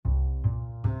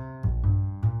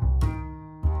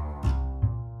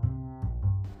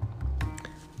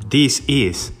This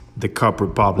is The Cup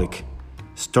Republic.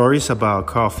 Stories about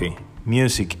coffee,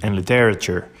 music, and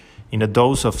literature in a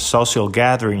dose of social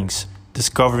gatherings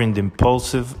discovering the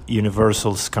impulsive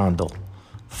universal scandal.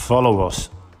 Follow us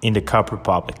in The Cup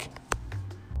Republic.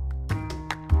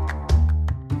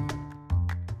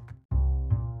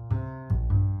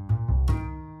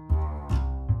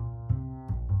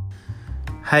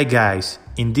 Hi guys,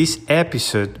 in this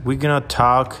episode we're gonna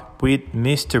talk with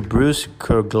Mr. Bruce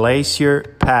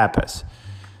Corglasier Pappas.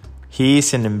 He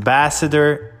is an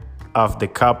ambassador of the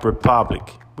Cup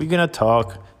Republic. We're gonna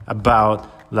talk about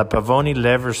La Pavoni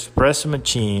Lever Espresso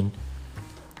Machine,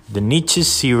 the Nietzsche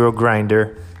Zero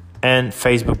Grinder, and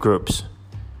Facebook groups.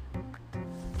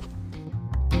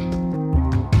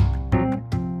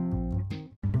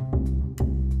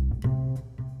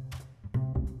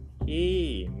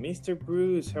 Hey, Mr.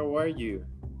 Bruce, how are you?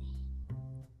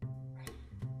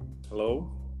 Hello?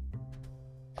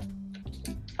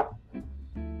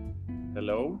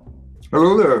 Hello?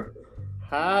 Hello there.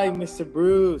 Hi, Mr.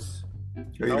 Bruce.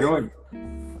 How you doing?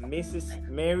 Mrs.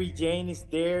 Mary Jane is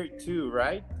there too,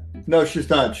 right? No, she's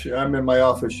not. I'm in my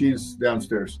office. She's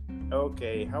downstairs.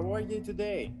 Okay, how are you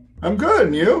today? I'm good,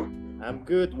 and you? I'm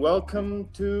good. Welcome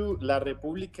to La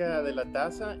República de la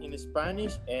Taza in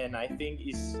Spanish, and I think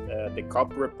it's the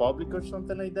Cup Republic or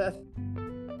something like that.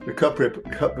 The Cup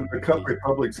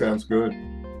Republic sounds good.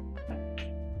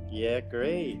 Yeah,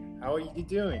 great. How are you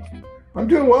doing? I'm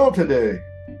doing well today.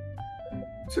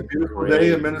 It's a beautiful Great.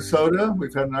 day in Minnesota.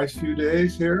 We've had a nice few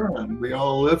days here, and we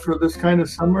all live for this kind of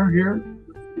summer here.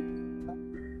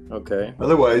 Okay.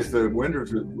 Otherwise, the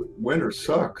winter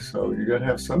sucks, so you got to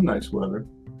have some nice weather.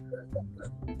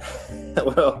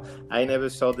 Well, I never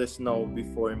saw the snow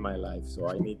before in my life, so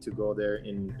I need to go there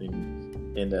in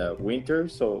the winter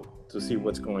to see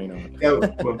what's going on. Yeah,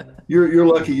 well, you're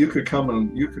lucky. You could come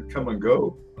and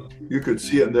go. You could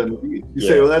see it and then leave. You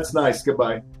say, "Well, that's nice.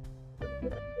 Goodbye."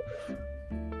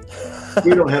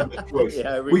 We don't have that choice.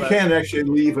 Yeah, we can't actually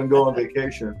leave and go on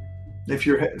vacation. If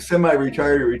you're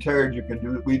semi-retired or retired, you can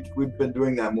do it. We've been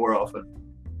doing that more often.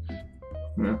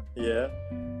 Yeah.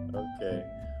 Okay.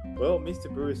 Well, Mr.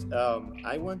 Bruce,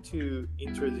 I want to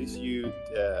introduce you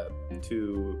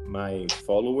to my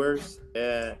followers.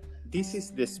 This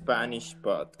is the Spanish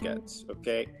podcast,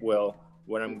 okay? Well,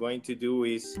 what I'm going to do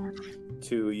is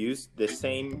to use the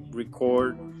same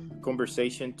record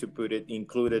conversation to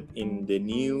include it in the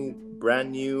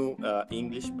brand new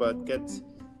English podcast.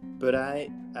 But I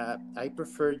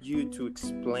prefer you to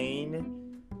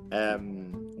explain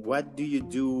what do you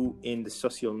do in the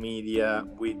social media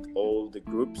with all the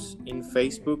groups in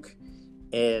Facebook,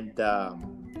 and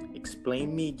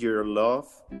explain me your love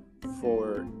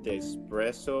for the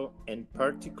espresso, and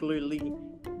particularly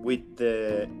with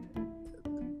the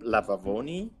La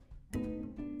Pavoni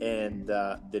and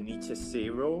the Nietzsche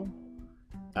Zero,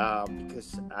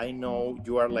 because I know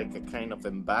you are like a kind of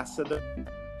ambassador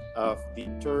of the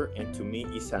tour, and to me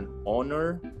it's an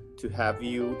honor to have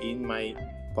you in my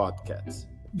podcast.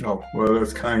 Oh, well,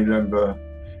 that's kind of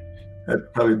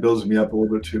that probably builds me up a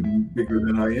little bit too bigger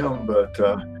than I am, but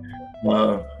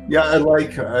yeah, I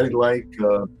like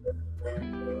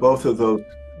both of those.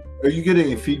 Are you getting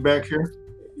any feedback here?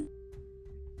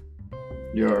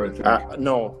 You are, I think.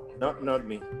 No, not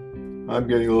me. I'm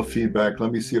getting a little feedback.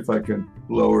 Let me see if I can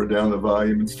lower down the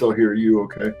volume and still hear you,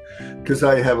 okay? Because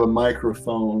I have a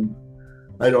microphone.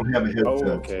 I don't have a headset. Oh,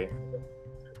 okay.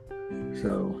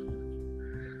 So,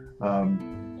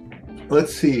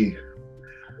 let's see.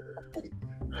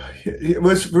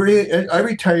 I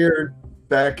retired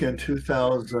back in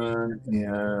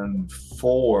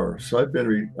 2004. So I've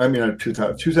been,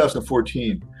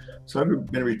 2014. So I've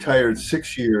been retired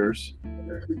 6 years.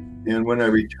 And when I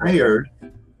retired,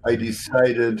 I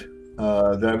decided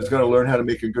that I was going to learn how to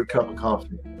make a good cup of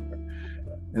coffee.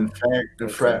 In fact,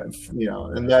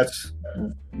 and that's,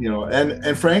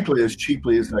 and frankly, as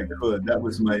cheaply as I could. That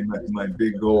was my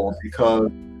big goal,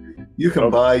 because you can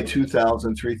buy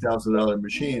 $2,000, $3,000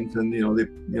 machines, and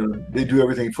they do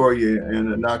everything for you,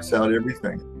 and it knocks out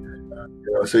everything.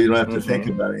 So you don't have to think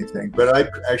about anything. But I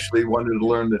actually wanted to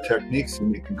learn the techniques of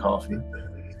making coffee,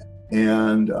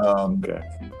 and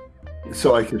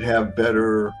so I could have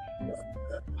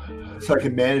so I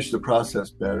can manage the process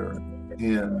better.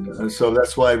 And so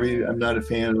that's why I'm not a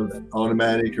fan of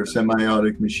automatic or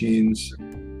semi-automatic machines.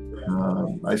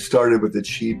 I started with a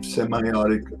cheap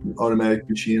semi-automatic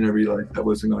machine. I realized that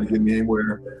wasn't going to get me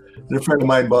anywhere. And a friend of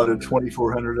mine bought a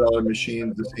 $2,400 machine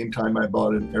at the same time I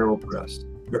bought an AeroPress,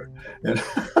 and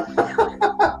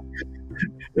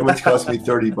which cost me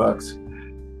 $30.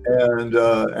 and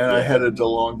I had a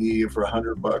DeLonghi for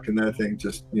 $100, and that thing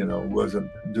just wasn't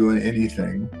doing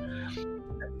anything.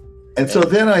 And so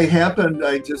then I happened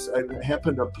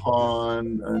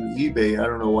upon on eBay. I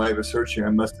don't know why I was searching.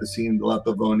 I must have seen La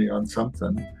Pavone on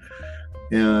something,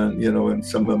 and in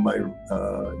some of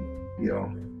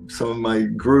my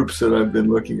groups that I've been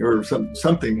looking, or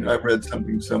something I've read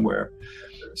something somewhere.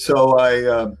 So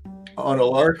I on a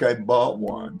lark I bought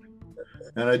one,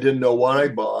 and I didn't know what I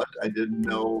bought. I didn't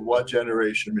know what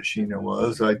generation machine it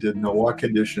was. I didn't know what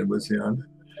condition it was in.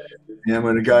 And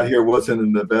when it got here, it wasn't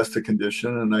in the best of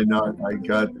condition, and I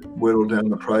got whittled down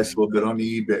the price a little bit on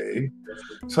eBay.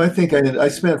 So I think I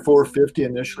spent $450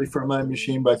 initially for my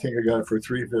machine, but I think I got it for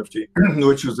 $350,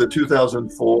 which was a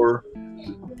 2004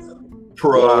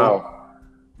 Pro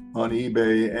on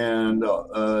eBay, and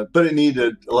but it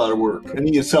needed a lot of work. It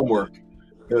needed some work.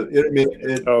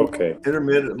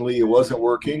 Intermittently, it wasn't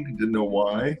working. Didn't know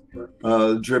why.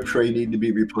 The drip tray needed to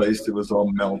be replaced. It was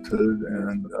all melted,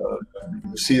 and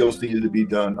seals needed to be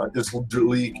done. It's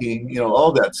leaking.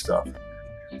 All that stuff.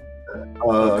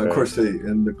 Of course,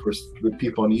 the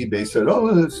people on eBay said, "Oh,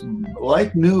 it's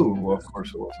like new." Well, of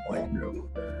course, it wasn't like new.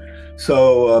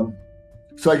 So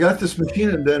I got this machine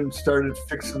and then started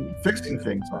fixing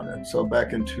things on it. So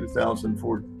back in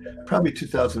 2004, probably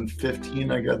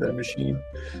 2015, I got that machine.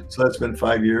 So that's been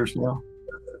 5 years now.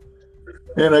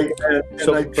 And I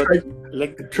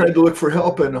tried to look for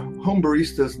help, and home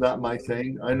barista is not my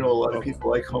thing. I know a lot of people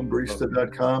like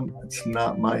homebarista.com. It's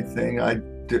not my thing. I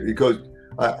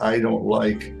don't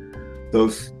like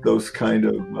those kind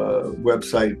of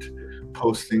website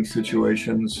posting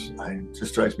situations. It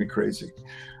just drives me crazy.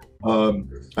 I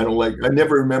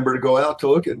never remember to go out to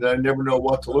look at it. I never know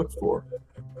what to look for.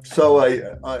 So I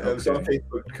was on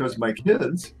Facebook because of my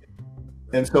kids.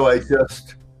 And so I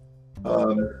just,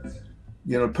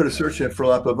 put a search in for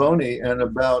La Pavone. And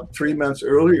about 3 months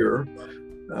earlier,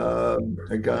 a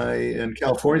guy in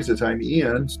California at the time,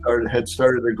 Ian, had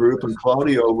started a group, and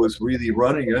Claudio was really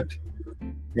running it.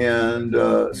 And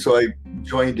so I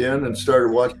joined in and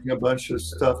started watching a bunch of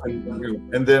stuff.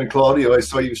 And then Claudio, I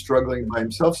saw you struggling by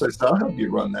himself. So I said, I'll help you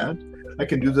run that. I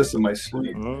can do this in my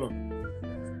sleep.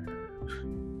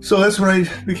 So that's when I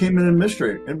became an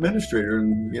administrator,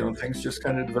 and things just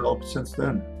kind of developed since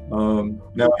then.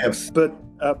 Now I have. But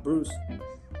Bruce,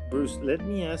 let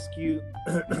me ask you,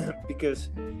 because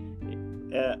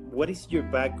what is your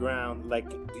background? Like,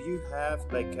 do you have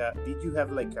did you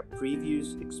have a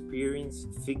previous experience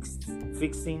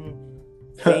fixing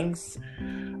things?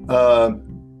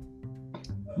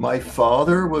 My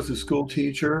father was a school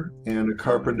teacher and a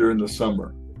carpenter in the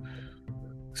summer.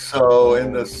 So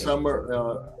in the summer,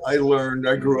 I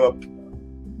grew up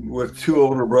with two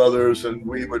older brothers, and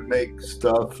we would make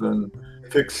stuff and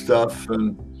fix stuff.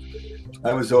 And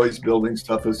I was always building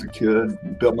stuff as a kid.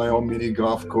 Built my own mini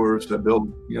golf course. I built,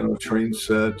 a train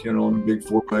set, on a big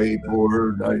 4x8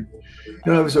 board. I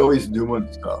was always doing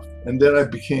stuff. And then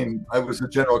I was a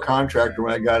general contractor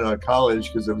when I got out of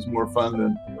college, because it was more fun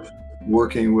than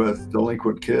working with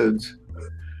delinquent kids.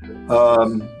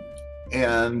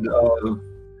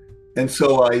 And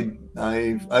so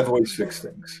I've always fixed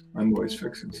things. I'm always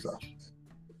fixing stuff.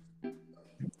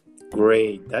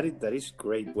 Great. That is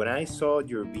great. When I saw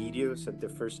your videos at the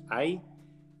first, I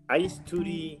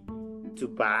studied to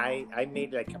buy. I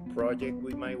made a project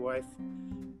with my wife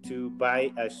to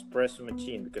buy an espresso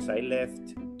machine, because I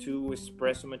left 2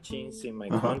 espresso machines in my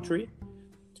country.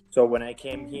 So when I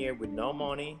came here with no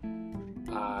money,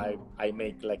 I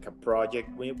made a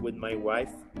project with my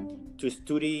wife to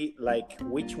study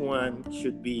which one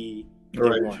should be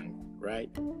the one,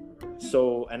 right?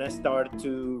 So, and I started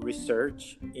to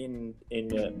research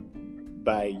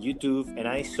by YouTube, and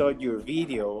I saw your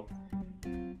video,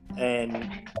 and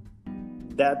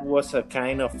that was a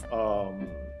kind of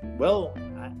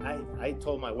I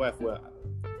told my wife,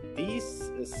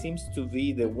 this seems to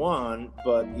be the one,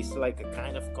 but it's a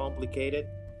kind of complicated,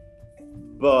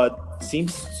 but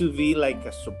seems to be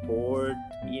a support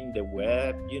in the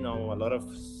web, a lot of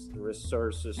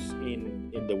resources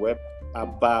in the web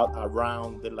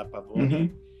around the La Pavone.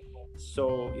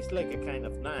 So it's a kind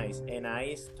of nice, and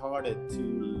I started to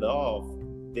love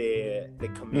the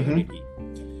community.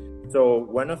 So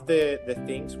one of the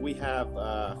things, we have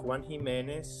Juan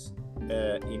Jimenez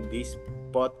in this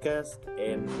podcast,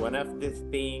 and one of the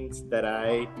things that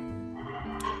I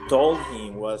told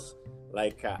him was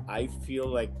I feel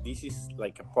like this is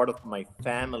a part of my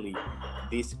family,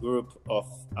 this group of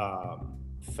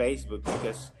Facebook,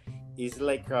 because it's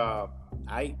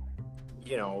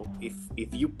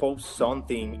if you post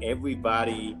something,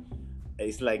 everybody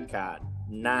is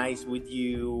nice with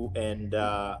you, and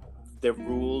the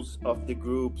rules of the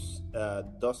groups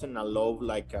doesn't allow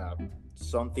like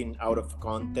something out of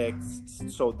context,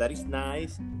 so that is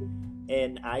nice.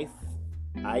 And I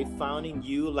found in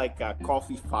you like a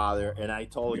coffee father, and I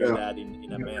told you that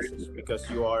in a message, because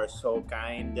you are so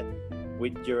kind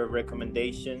with your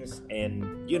recommendations.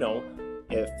 And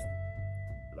if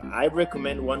I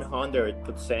recommend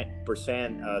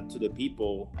 100% to the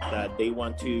people that they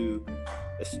want to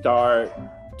start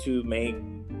to make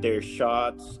their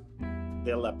shots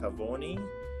della Pavoni,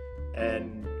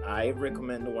 and I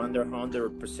recommend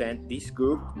 100% this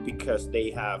group because they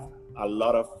have a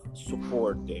lot of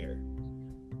support there.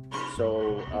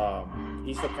 So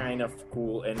it's a kind of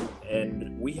cool,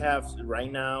 and we have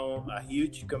right now a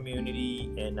huge community,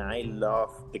 and I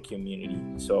love the community.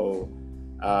 So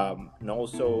and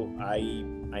also I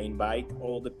invite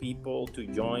all the people to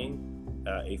join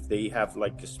if they have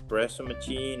like espresso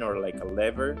machine or like a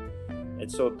lever.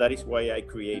 And so that is why I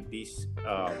create this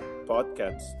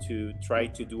podcast, to try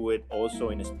to do it also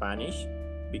in Spanish,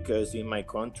 because in my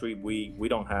country we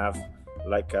don't have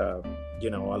like a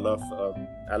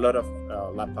lot of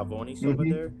La Pavonis over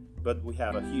there, but we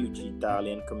have a huge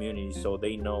Italian community, so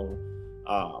they know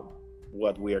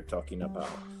what we are talking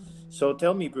about. So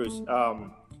tell me, Bruce,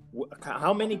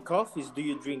 how many coffees do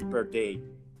you drink per day?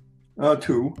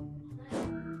 2.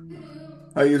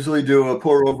 I usually do a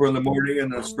pour over in the morning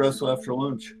and an espresso after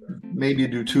lunch. Maybe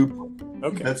do 2.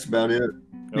 Okay, that's about it.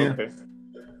 Okay. Yeah.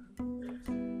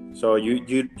 So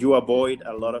you avoid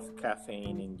a lot of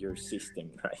caffeine in your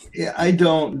system, right? Yeah, I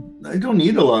don't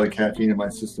need a lot of caffeine in my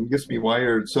system. It gets me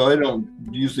wired. So I don't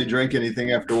usually drink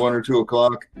anything after 1 or 2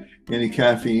 o'clock, any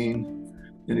caffeine,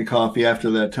 any coffee after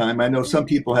that time. I know some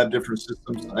people have different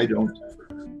systems. I don't.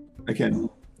 I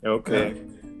can't. Okay.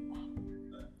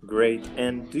 Great.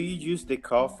 And do you use the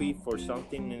coffee for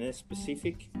something in a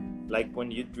specific? Like when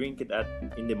you drink it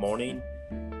in the morning,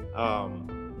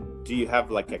 do you have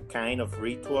like a kind of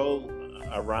ritual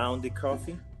around the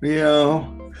coffee? Yeah.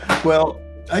 Well,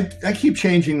 I keep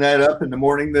changing that up in the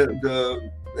morning. The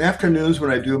afternoons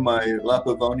when I do my La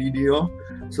Pavoni deal.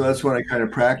 So that's when I kind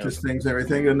of practice things and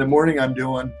everything. In the morning, I'm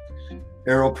doing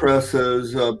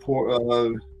AeroPresses,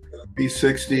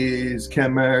 B60s,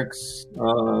 Chemex,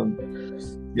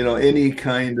 any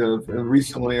kind of.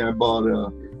 Recently, I bought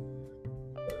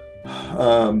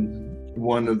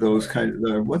one of those kind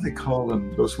of what they call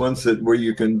them, those ones where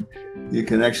you can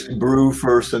actually brew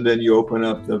first and then you open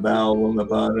up the valve on the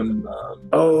bottom.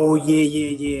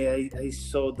 I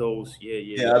saw those.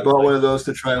 I bought one of those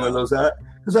to try one of those out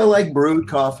because I like brewed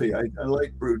coffee. I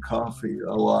like brewed coffee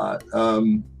a lot,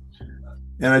 and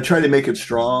I try to make it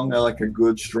strong. I like a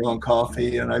good strong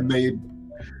coffee, and I made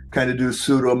kind of do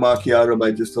pseudo macchiato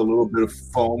by just a little bit of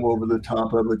foam over the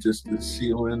top of it, just to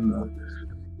seal in the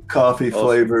coffee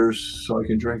flavors so I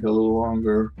can drink a little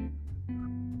longer.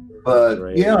 But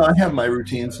I have my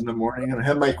routines in the morning, and I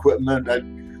have my equipment.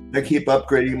 I keep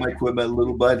upgrading my equipment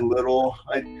little by little.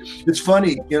 It's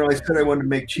funny, I said I wanted to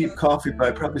make cheap coffee, but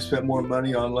I probably spent more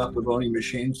money on La Pavoni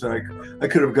machines than I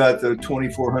could have got the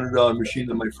 $2,400 machine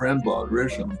that my friend bought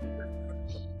originally,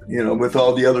 with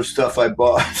all the other stuff I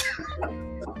bought.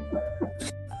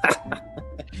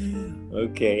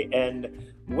 Okay, and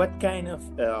what kind of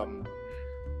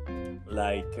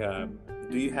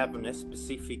do you have a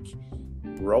specific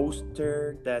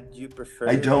roaster that you prefer?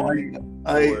 I don't.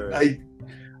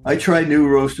 I try new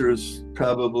roasters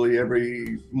probably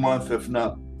every month, if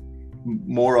not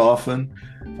more often.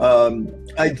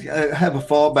 I have a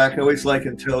fallback. I always like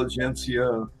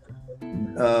Intelligentsia,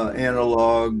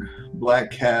 Analog,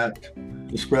 Black Cat,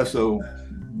 Espresso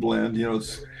blend.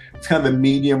 It's kind of a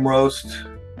medium roast,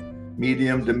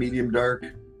 medium to medium dark.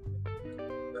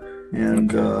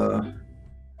 And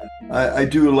I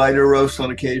do lighter roasts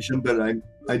on occasion, but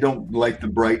I don't like the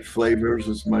bright flavors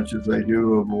as much as I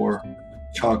do a more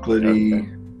chocolatey,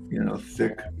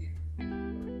 thick.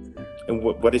 And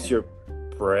what is your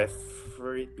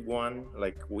preferred one?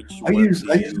 Like which I use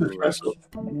espresso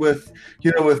with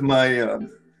my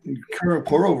current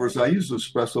pour overs. I use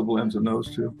espresso blends in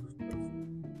those too.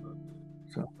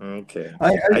 So okay,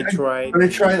 I like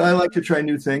to try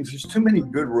new things. There's too many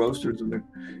good roasters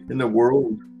in the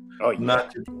world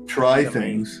not to try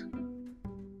things.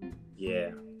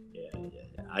 Yeah.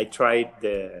 I tried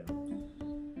the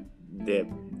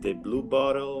Blue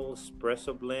Bottle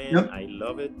espresso blend. Yep. I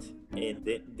love it. And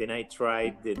then I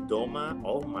tried the Doma.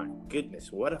 Oh my goodness,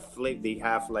 what a flavor! They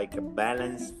have like a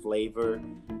balanced flavor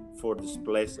for the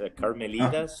espresso,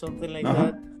 Carmelita, something like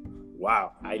that.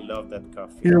 Wow, I love that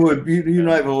coffee. You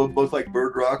and I both like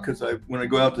Bird Rock, because when I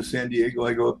go out to San Diego,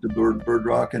 I go up to Bird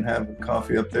Rock and have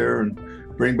coffee up there and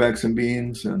bring back some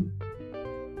beans. And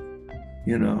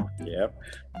you know. Yeah,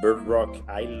 Bird Rock.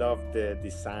 I love the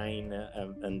design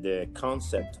and the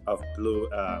concept of blue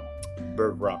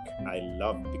Bird Rock. I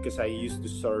love because I used to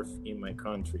surf in my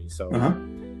country. So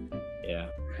yeah,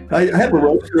 I have a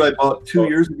roaster I bought 2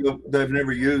 years ago that I've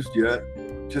never used yet,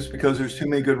 just because there's too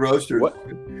many good roasters. What?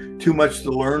 Too much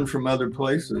to learn from other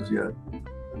places yet.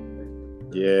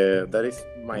 Yeah, that is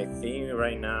my thing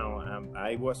right now.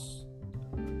 I was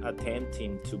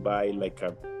attempting to buy like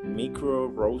a micro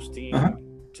roasting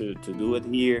to do it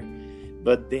here,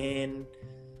 but then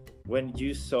when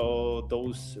you saw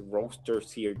those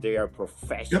roasters here, they are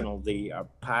professional. Yep. They are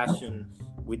passionate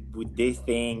with this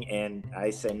thing, and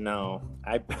I said no,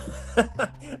 I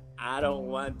don't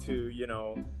want to,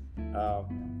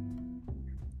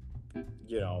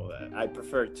 I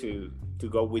prefer to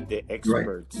go with the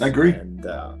experts. Right. I agree. And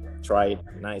try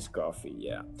nice coffee.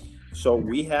 Yeah. So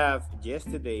we have,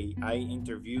 yesterday I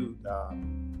interviewed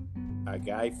a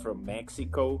guy from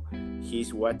Mexico.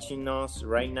 He's watching us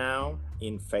right now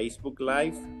in Facebook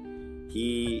Live.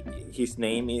 His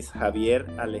name is Javier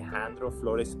Alejandro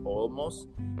Flores Olmos,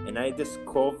 and I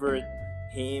discovered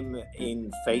him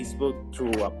in Facebook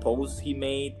through a post he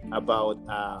made about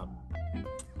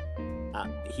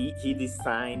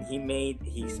he made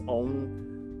his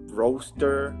own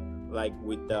roaster, like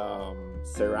with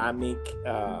ceramic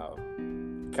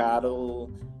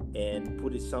cattle, and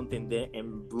put something there,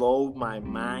 and blow my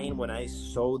mind when I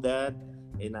saw that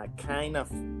in a kind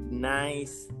of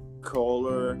nice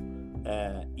color,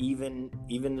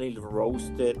 evenly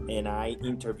roasted. And I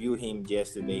interviewed him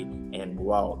yesterday, and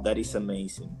wow, that is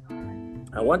amazing.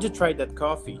 I want to try that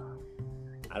coffee.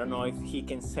 I don't know if he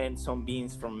can send some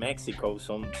beans from Mexico,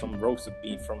 some roasted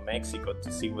beans from Mexico,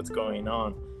 to see what's going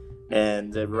on.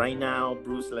 And right now,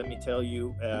 Bruce, let me tell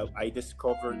you, I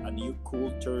discovered a new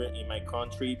culture in my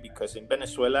country, because in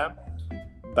Venezuela,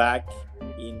 back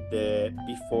in the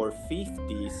before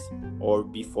 50s or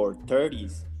before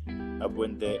 30s,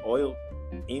 when the oil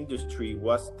industry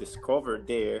was discovered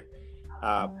there,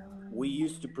 we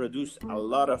used to produce a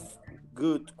lot of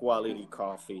good quality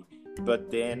coffee.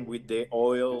 But then with the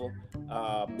oil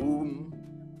boom,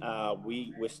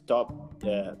 we stopped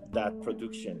that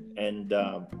production. And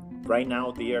right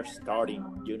now they are starting,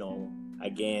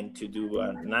 again to do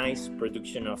a nice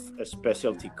production of a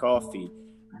specialty coffee.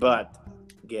 But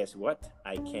guess what?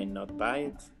 I cannot buy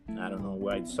it. I don't know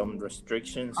why, some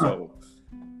restrictions. So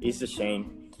it's a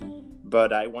shame.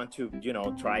 But I want to,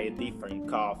 try different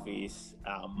coffees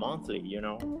monthly,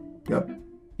 Yep.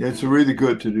 Yeah, it's really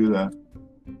good to do that.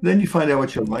 Then you find out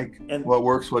what you like, and what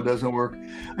works, what doesn't work.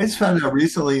 I just found out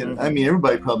recently, and I mean,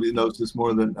 everybody probably knows this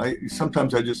more than I.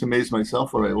 Sometimes I just amaze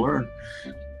myself what I learned.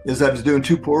 Is I was doing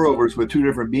 2 pour-overs with 2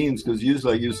 different beans, because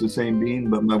usually I use the same bean,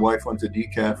 but my wife wants a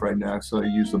decaf right now, so I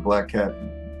use the Black Cat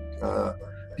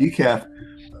decaf,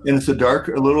 and it's a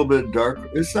little bit darker.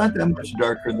 It's not that much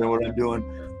darker than what I'm doing,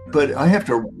 but I have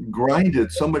to grind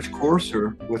it so much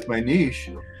coarser with my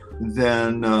niche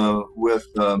than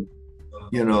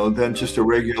than just a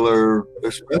regular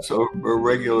espresso or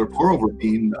regular pour-over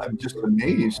bean. I'm just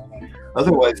amazed.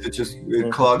 Otherwise,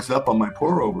 it clogs up on my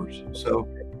pour-overs. So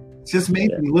it's just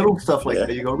making little stuff like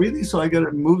that. You go, really? So I got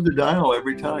to move the dial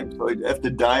every time. So I have to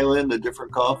dial in the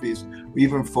different coffees,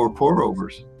 even for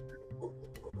pour-overs.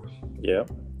 Yeah.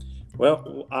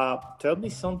 Well, tell me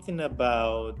something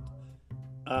about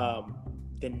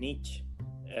the niche.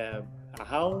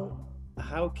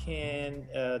 How can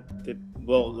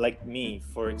like me,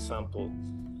 for example,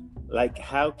 like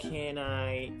how can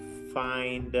I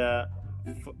find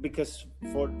because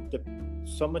for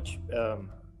so much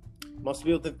most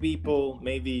of the people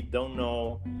maybe don't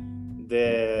know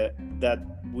that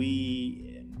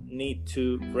we need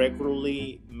to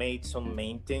regularly make some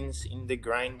maintenance in the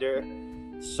grinder.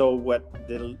 So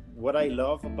what I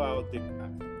love about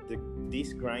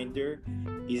this grinder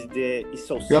is it's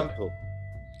so simple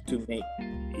to make.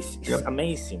 It's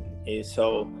amazing.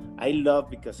 So I love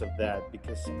because of that,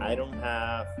 because I don't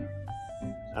have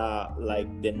like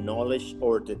the knowledge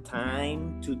or the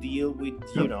time to deal with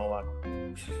a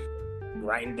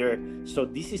grinder. So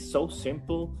this is so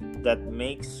simple that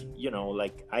makes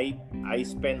like I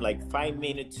spend like 5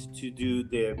 minutes to do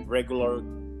the regular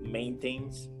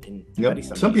maintenance. And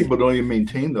some people don't even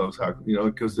maintain those,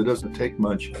 because it doesn't take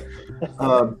much.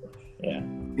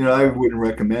 I wouldn't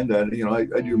recommend that.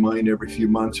 I do mine every few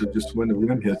months, or just when the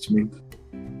wind hits me.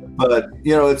 But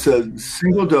it's a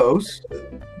single dose,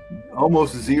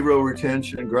 almost zero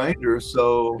retention grinder.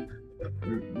 So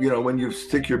when you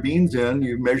stick your beans in,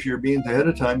 you measure your beans ahead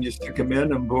of time, you stick them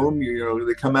in, and boom,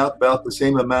 they come out about the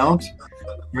same amount,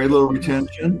 very little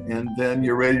retention, and then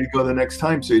you're ready to go the next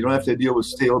time. So you don't have to deal with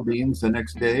stale beans the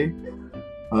next day.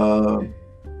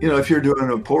 If you're doing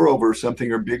a pour over or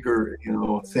something or bigger,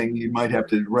 thing, you might have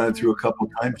to run it through a couple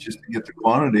of times just to get the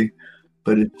quantity.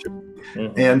 But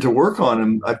and to work on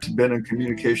them, I've been in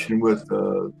communication with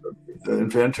the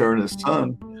inventor and his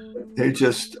son. They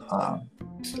just,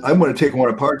 I'm going to take one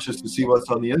apart just to see what's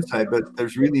on the inside, but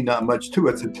there's really not much to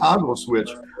it. It's a toggle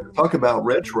switch. Talk about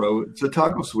retro. It's a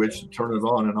toggle switch to turn it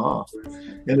on and off.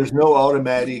 And there's no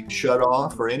automatic shut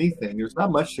off or anything. There's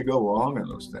not much to go wrong in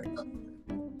those things.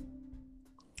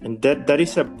 And that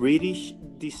is a British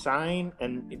design,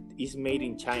 and it is made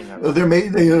in China. Right?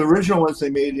 The original ones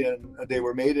they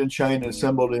were made in China,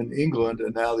 assembled in England,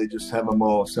 and now they just have them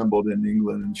all assembled in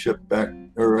England and shipped back,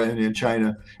 or in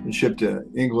China and shipped to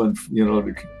England,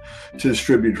 to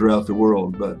distribute throughout the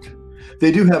world. But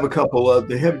they do have a couple of,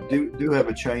 do have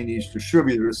a Chinese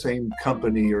distributor, the same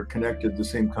company or connected to the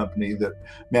same company that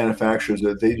manufactures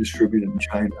it. They distribute it in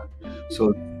China.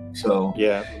 So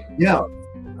yeah.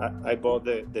 I bought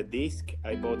the disc.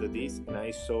 And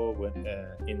I saw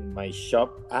in my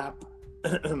shop app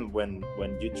when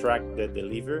you track the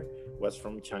delivery was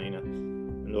from China,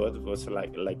 and it was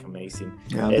like amazing.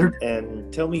 Yeah,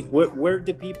 and tell me where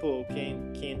the people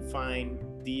can find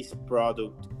this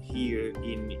product here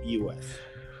in US.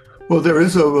 Well, there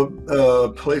is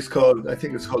a place called, I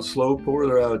think it's called Slow Pour.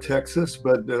 They're out of Texas,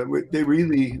 but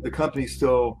the company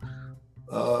still.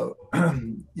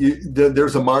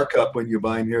 There's a markup when you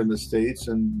buy them here in the States,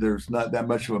 and there's not that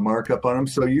much of a markup on them.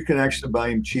 So you can actually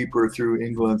buy them cheaper through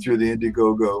England, through the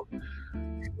Indiegogo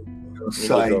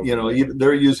site.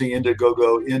 They're using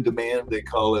Indiegogo in demand, they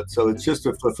call it. So it's just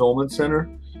a fulfillment center.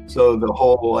 So the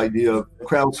whole idea of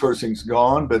crowdsourcing's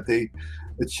gone, but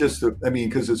it's just,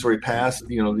 because it's already passed,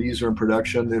 these are in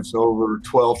production. There's over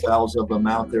 12,000 of them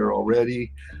out there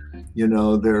already.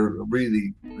 They're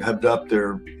really hevved up.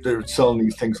 They're selling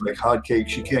these things like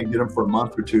hotcakes. You can't get them for a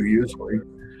month or two usually.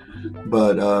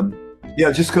 But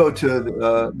just go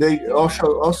to they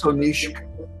also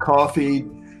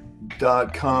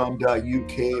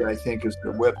nichecoffee.com.uk, I think is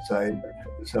their website.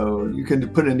 So you can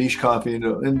put in Niche Coffee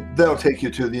and that'll take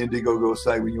you to the Indiegogo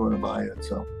site when you want to buy it.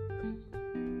 So.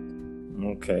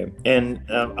 Okay. And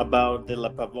about the La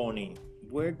Pavoni,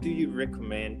 where do you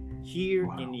recommend here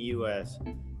in the US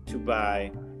to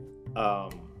buy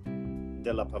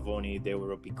the La Pavoni, the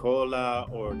Europiccola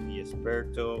or the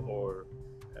Esperto or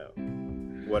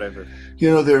whatever?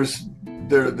 There's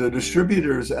the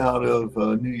distributors out of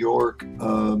New York.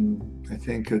 I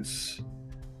think it's,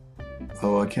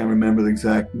 I can't remember the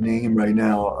exact name right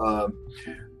now.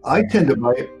 I tend to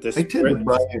buy it. The espresso.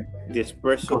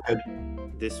 Go ahead.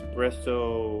 The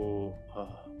espresso.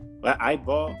 I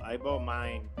bought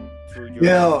mine through your.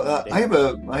 Yeah, I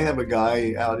have a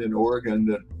guy out in Oregon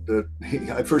that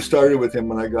I first started with him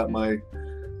when I got my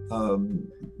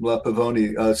La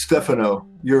Pavoni. Stefano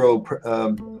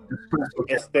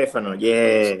Stefano,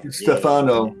 yeah.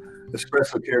 Stefano,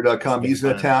 EspressoCare.com. He's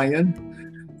an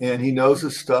Italian, and he knows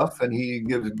his stuff, and he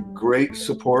gives great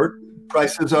support.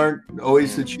 Prices aren't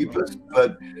always the cheapest,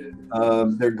 but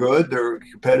they're good, they're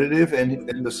competitive,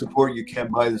 and the support, you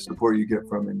can't buy the support you get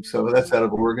from him. So that's out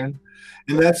of Oregon.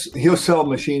 And he'll sell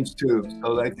machines too.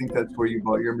 So I think that's where you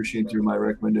bought your machine through my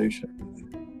recommendation.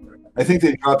 I think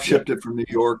they drop shipped it from New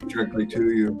York directly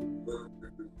to you.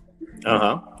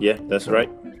 Yeah, that's right.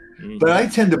 Mm-hmm. But I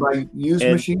tend to buy used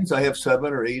machines. I have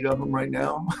 7 or 8 of them right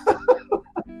now.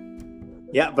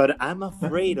 Yeah, but I'm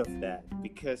afraid of that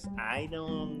because I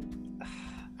don't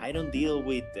deal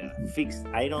with fixed.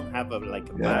 I don't have a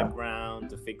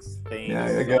background to fix things. Yeah,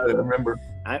 I got it. I remember.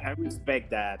 I respect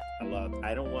that a lot.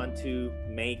 I don't want to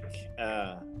make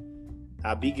a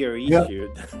bigger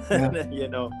issue.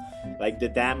 Yeah. Like the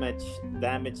damage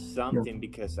something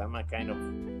because I'm a kind of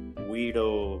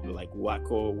weirdo, like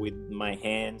wacko with my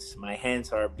hands. My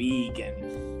hands are big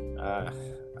and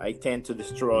I tend to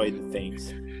destroy the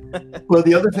things. Well,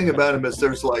 the other thing about them is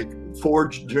there's like 4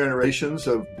 generations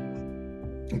of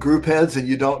group heads, and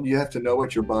you have to know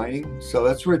what you're buying. So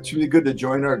that's where it's really good to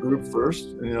join our group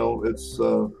first. It's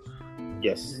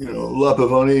yes, La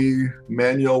Pavoni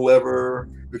manual lever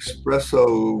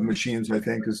espresso machines, I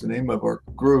think is the name of our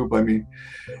group.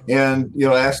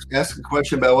 Ask a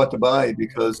question about what to buy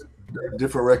because there are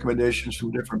different recommendations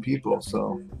from different people.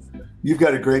 So you've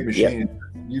got a great machine. Yep.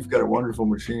 You've got a wonderful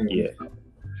machine. Yeah.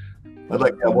 I'd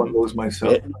like to have one of those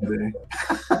myself one day.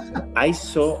 I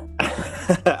saw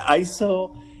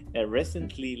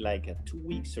recently, like 2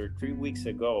 weeks or 3 weeks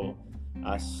ago,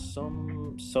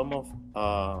 some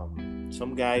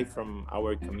guy from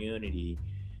our community,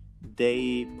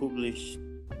 they published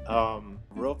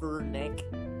rubber neck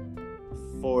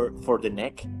for the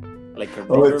neck, like a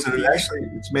Oh, rubber it's piece? actually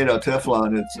it's made out of Teflon.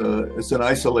 It's an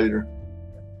isolator.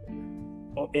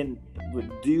 Oh, and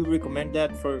do you recommend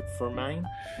that for mine?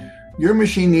 Your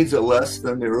machine needs it less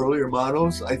than the earlier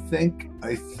models. I think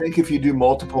if you do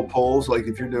multiple pulls, like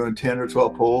if you're doing 10 or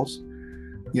 12 pulls,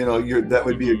 that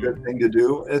would be a good thing to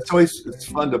do. It's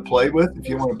fun to play with if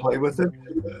you want to play with it.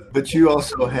 But you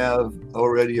also have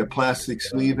already a plastic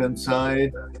sleeve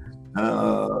inside,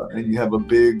 and you have a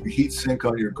big heat sink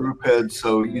on your group head,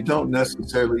 so you don't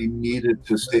necessarily need it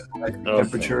to stabilize the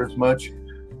temperature as much.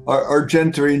 Our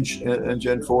Gen 3 and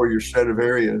Gen 4, your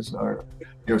Stradivarius, are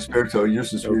Spirito,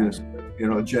 yours is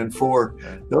Gen 4.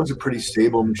 Those are pretty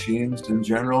stable machines in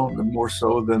general, more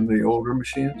so than the older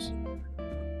machines.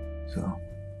 So,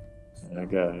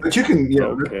 but you can,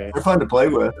 they're fun to play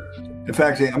with. In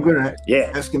fact, I'm going to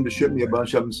ask him to ship me a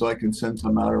bunch of them so I can send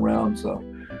some out around. So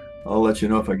I'll let you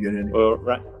know if I get any. Well,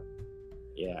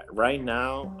 right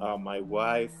now, my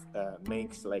wife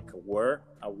makes like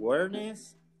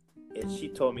awareness, and she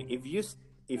told me if you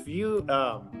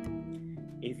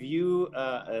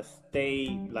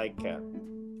stay like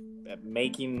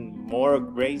making more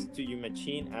upgrades to your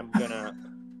machine, I'm gonna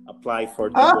apply for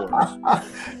divorce.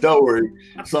 Don't worry,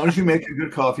 as long as you make a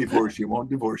good coffee for her, she won't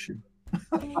divorce you.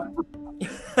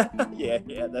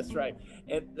 yeah, that's right.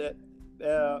 And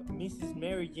Mrs.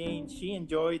 Mary Jane, she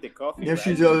enjoyed the coffee. Yeah,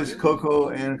 she does cocoa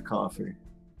and coffee,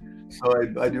 so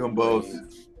I do them both.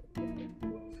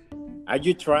 Have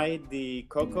you tried the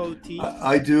cocoa tea?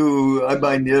 I do. I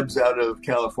buy nibs out of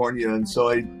California, and so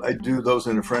I do those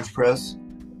in a French press.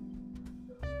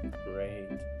 Great.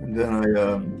 And then I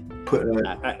put.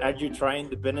 Are you trying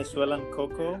the Venezuelan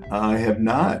cocoa? I have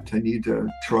not. I need to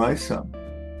try some.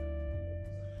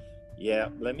 Yeah,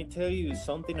 let me tell you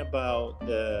something about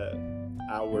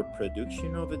our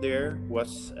production over there.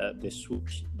 Was the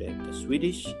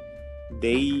Swedish.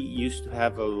 They used to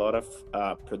have a lot of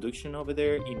production over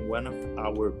there in one of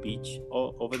our beach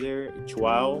over there.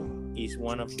 Chuao is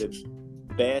one of the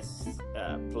best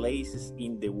places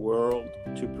in the world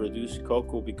to produce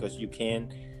cocoa because you can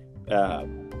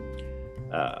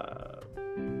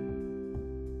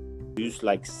use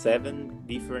like 7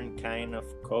 different kind of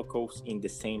cocos in the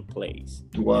same place.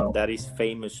 Wow. And that is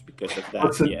famous because of that.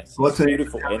 What's it's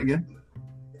beautiful. Again?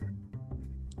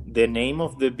 The name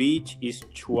of the beach is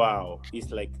Chuao. It's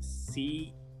like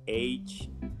CHUO.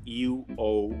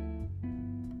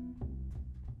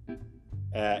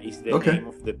 Is the name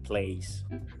of the place,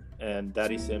 and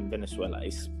that is in Venezuela.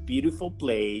 It's a beautiful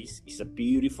place. It's a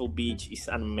beautiful beach. It's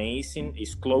amazing.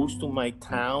 It's close to my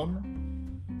town,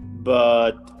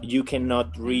 but you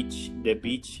cannot reach the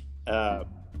beach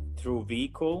through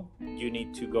vehicle. You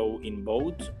need to go in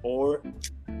boat or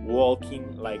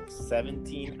walking like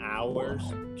 17 hours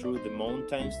through the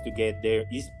mountains to get there.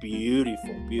 It's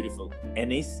beautiful,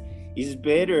 and it's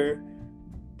better.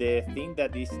 The thing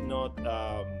that is not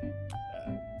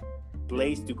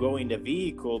place to go in the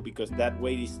vehicle because that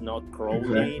way is not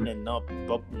crawling and not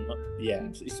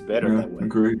it's better that way.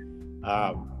 Agreed.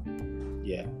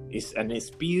 It's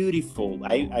beautiful.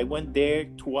 I went there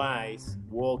twice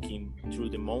walking through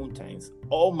the mountains.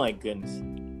 Oh my goodness,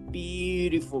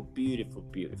 beautiful.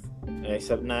 It's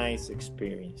a nice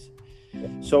experience.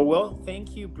 So, well,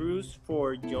 thank you, Bruce,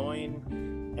 for joining.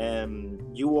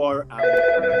 You are an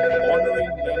honorary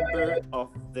member of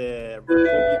the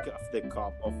Republic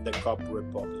of the Cup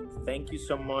Republic. Thank you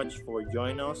so much for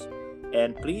joining us,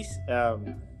 and please tell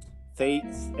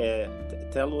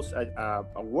us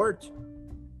a word.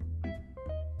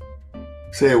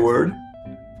 Say a word.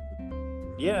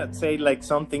 Yeah, say like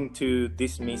something to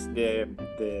dismiss the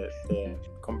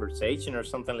conversation or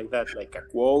something like that, like a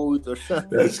quote or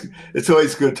something. It's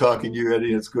always good talking to you,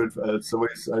 Eddie. It's good. It's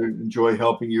always, I enjoy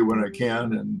helping you when I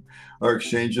can, and our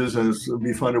exchanges, and it'll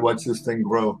be fun to watch this thing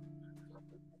grow.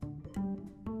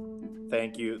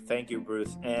 Thank you,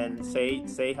 Bruce, and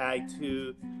say hi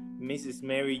to Mrs.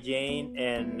 Mary Jane,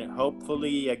 and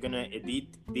hopefully I'm gonna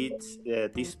edit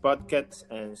this podcast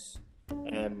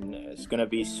and it's gonna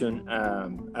be soon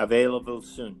available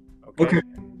soon. Okay.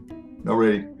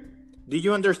 Alrighty. Did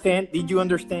you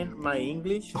understand my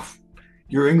English?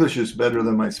 Your English is better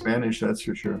than my Spanish, that's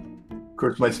for sure. Of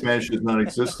course, my Spanish is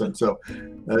non-existent, so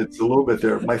it's a little bit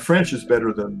there. My French is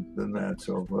better than that.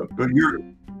 So, but you're.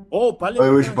 Oh,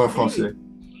 oui, je parle français.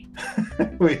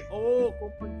 Oui. Oh,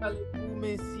 parlez-vous,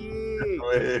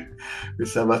 monsieur? Oui,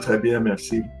 ça va très bien,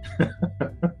 merci.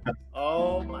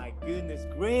 Oh my goodness,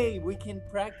 great! We can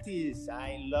practice.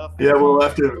 I love. Yeah, we'll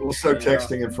start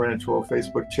texting in French. We'll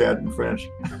Facebook chat in French.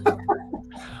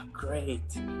 Great.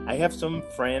 I have some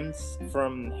friends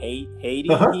from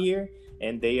Haiti here,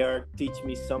 and they are teaching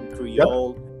me some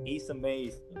Creole. It's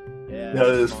amazing. Yeah, Yeah,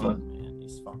 it it's is fun. man.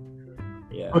 It's fun.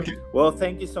 Yeah. Okay. Well,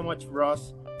 thank you so much,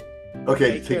 Ross.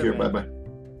 Okay. Take care. Bye man. bye.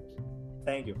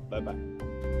 Thank you. Bye bye.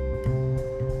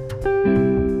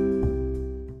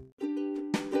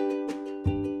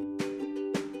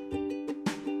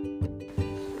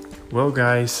 Well,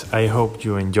 guys, I hope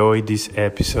you enjoyed this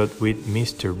episode with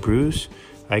Mr. Bruce.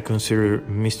 I consider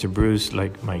Mr. Bruce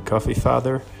like my coffee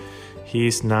father. He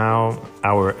is now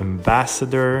our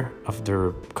ambassador of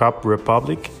the Cup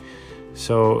Republic.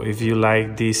 So if you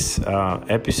like this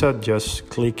episode, just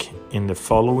click in the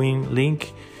following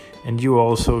link. And you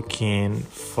also can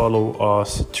follow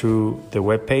us through the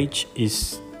webpage.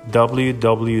 It's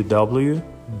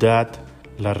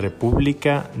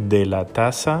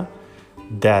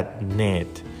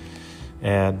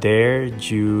www.larepublicadelataza.net. There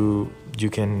you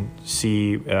can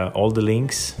see all the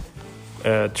links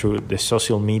through the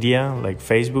social media like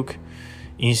Facebook,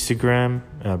 Instagram,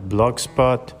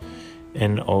 Blogspot,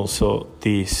 and also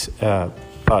these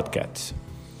podcasts.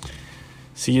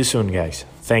 See you soon, guys.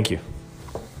 Thank you.